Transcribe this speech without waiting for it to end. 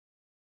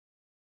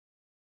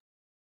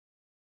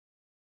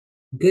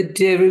Good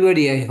day,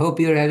 everybody. I hope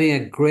you're having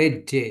a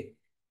great day.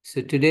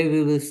 So today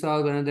we will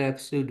solve another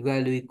absolute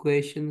value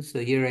equation. So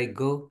here I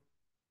go.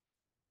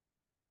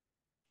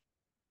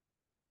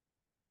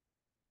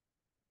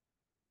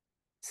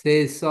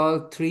 Say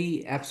solve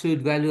 3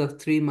 absolute value of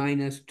 3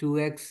 minus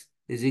 2x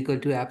is equal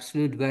to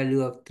absolute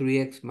value of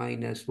 3x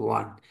minus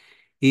 1.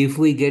 If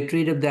we get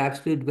rid of the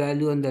absolute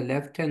value on the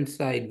left-hand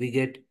side, we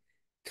get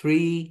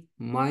 3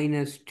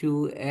 minus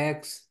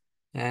 2x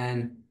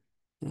and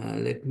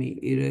let me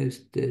erase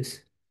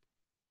this.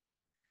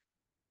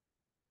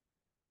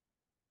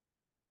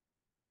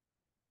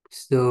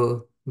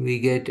 So we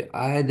get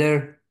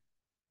either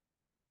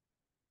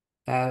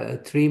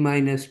 3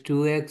 minus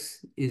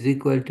 2x is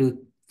equal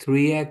to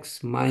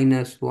 3x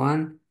minus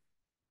 1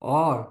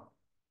 or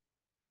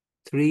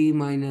 3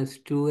 minus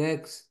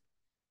 2x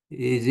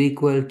is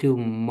equal to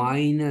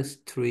minus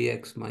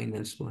 3x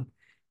minus 1.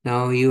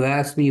 Now you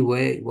ask me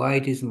why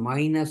it is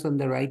minus on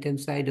the right hand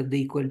side of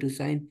the equal to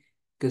sign,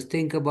 because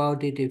think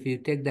about it, if you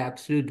take the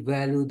absolute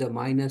value, the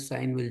minus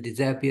sign will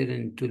disappear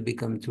and it will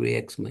become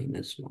 3x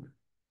minus 1.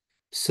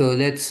 So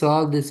let's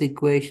solve this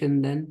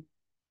equation then.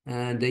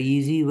 The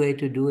easy way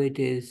to do it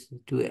is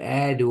to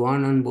add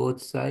 1 on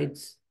both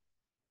sides.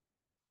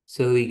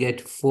 So we get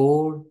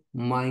 4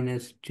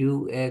 minus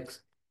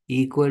 2x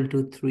equal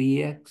to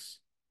 3x.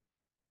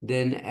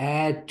 Then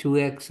add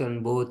 2x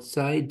on both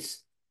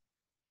sides.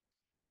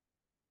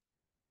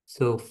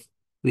 So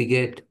we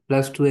get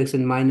plus 2x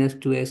and minus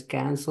 2x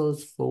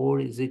cancels.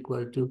 4 is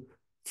equal to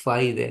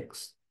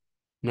 5x.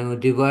 Now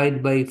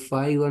divide by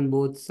 5 on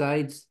both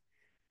sides.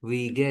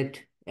 We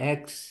get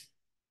x.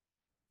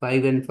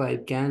 5 and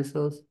 5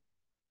 cancels,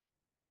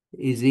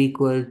 is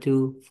equal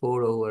to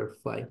 4 over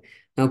 5.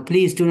 Now,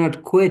 please do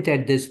not quit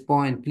at this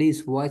point.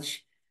 Please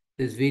watch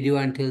this video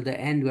until the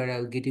end where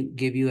I'll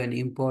give you an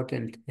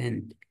important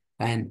hint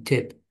and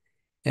tip.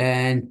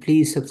 And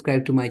please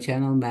subscribe to my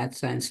channel, Math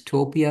Science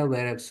Topia,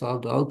 where I've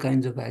solved all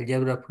kinds of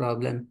algebra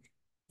problems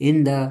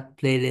in the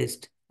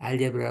playlist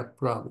Algebra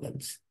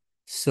Problems.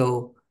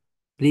 So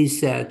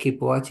please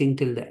keep watching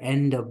till the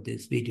end of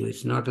this video.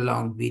 It's not a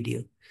long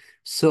video.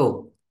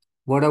 So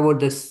what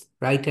about this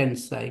right-hand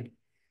side?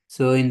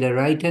 So in the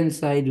right-hand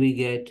side, we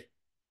get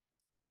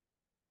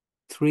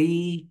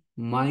 3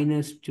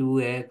 minus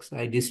 2x.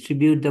 I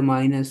distribute the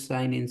minus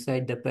sign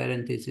inside the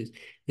parentheses.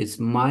 It's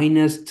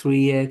minus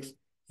 3x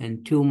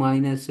and 2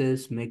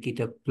 minuses make it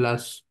a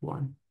plus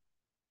 1.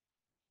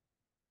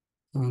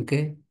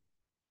 Okay.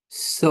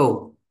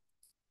 So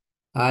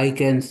I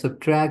can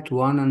subtract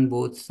 1 on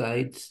both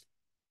sides.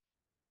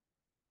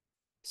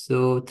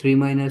 So 3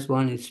 minus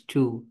 1 is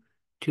 2.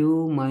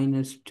 2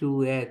 minus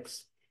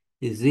 2x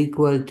is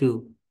equal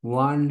to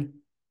 1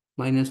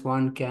 minus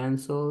 1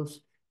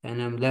 cancels,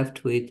 and I'm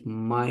left with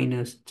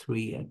minus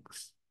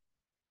 3x.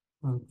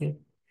 Okay.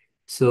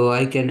 So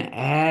I can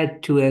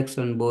add 2x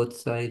on both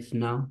sides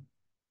now.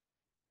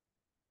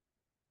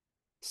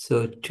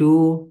 So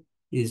 2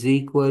 is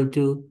equal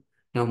to,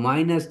 now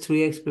minus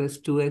 3x plus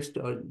 2x,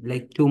 or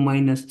like 2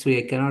 minus 3,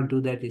 I cannot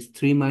do that, it's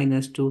 3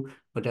 minus 2,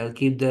 but I'll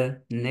keep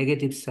the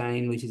negative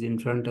sign, which is in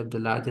front of the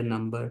larger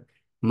number,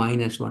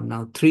 minus 1.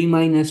 Now 3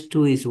 minus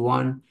 2 is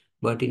 1,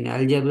 but in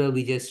algebra,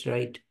 we just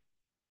write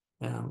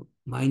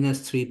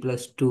minus 3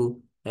 plus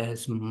 2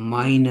 as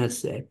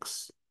minus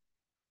x,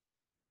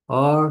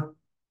 or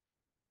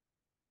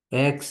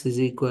x is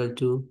equal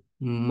to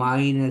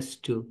minus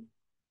 2.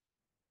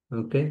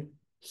 Okay,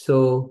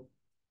 so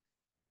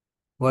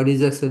what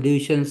is the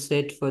solution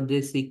set for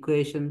this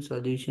equation?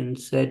 Solution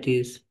set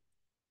is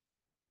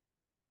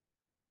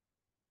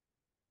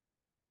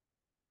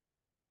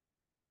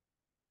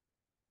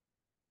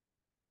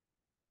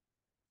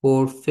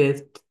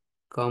 4/5,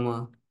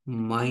 comma,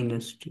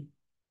 minus 2.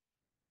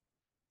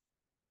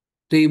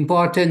 The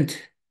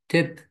important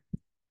tip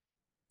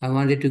I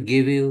wanted to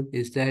give you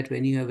is that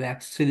when you have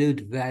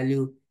absolute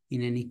value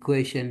in an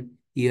equation,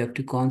 you have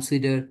to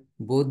consider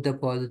both the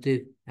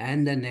positive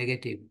and the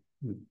negative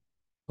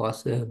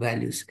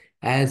values,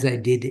 as I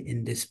did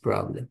in this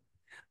problem.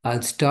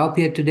 I'll stop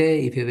here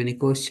today. If you have any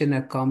question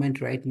or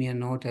comment, write me a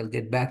note. I'll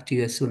get back to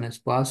you as soon as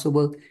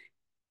possible.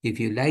 If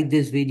you like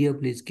this video,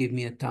 please give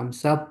me a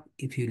thumbs up.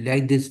 If you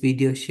like this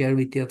video, share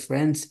with your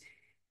friends.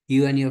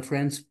 You and your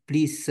friends,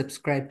 please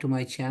subscribe to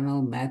my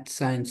channel, Math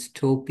Science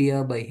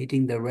Topia, by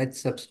hitting the red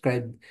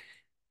subscribe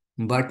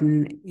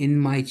button. In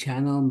my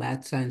channel,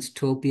 Math Science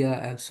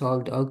Topia, I've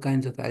solved all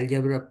kinds of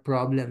algebra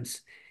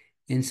problems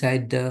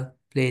inside the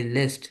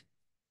playlist,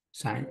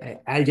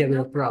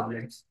 algebra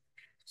problems.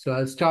 So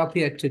I'll stop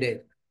here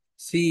today.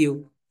 See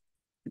you.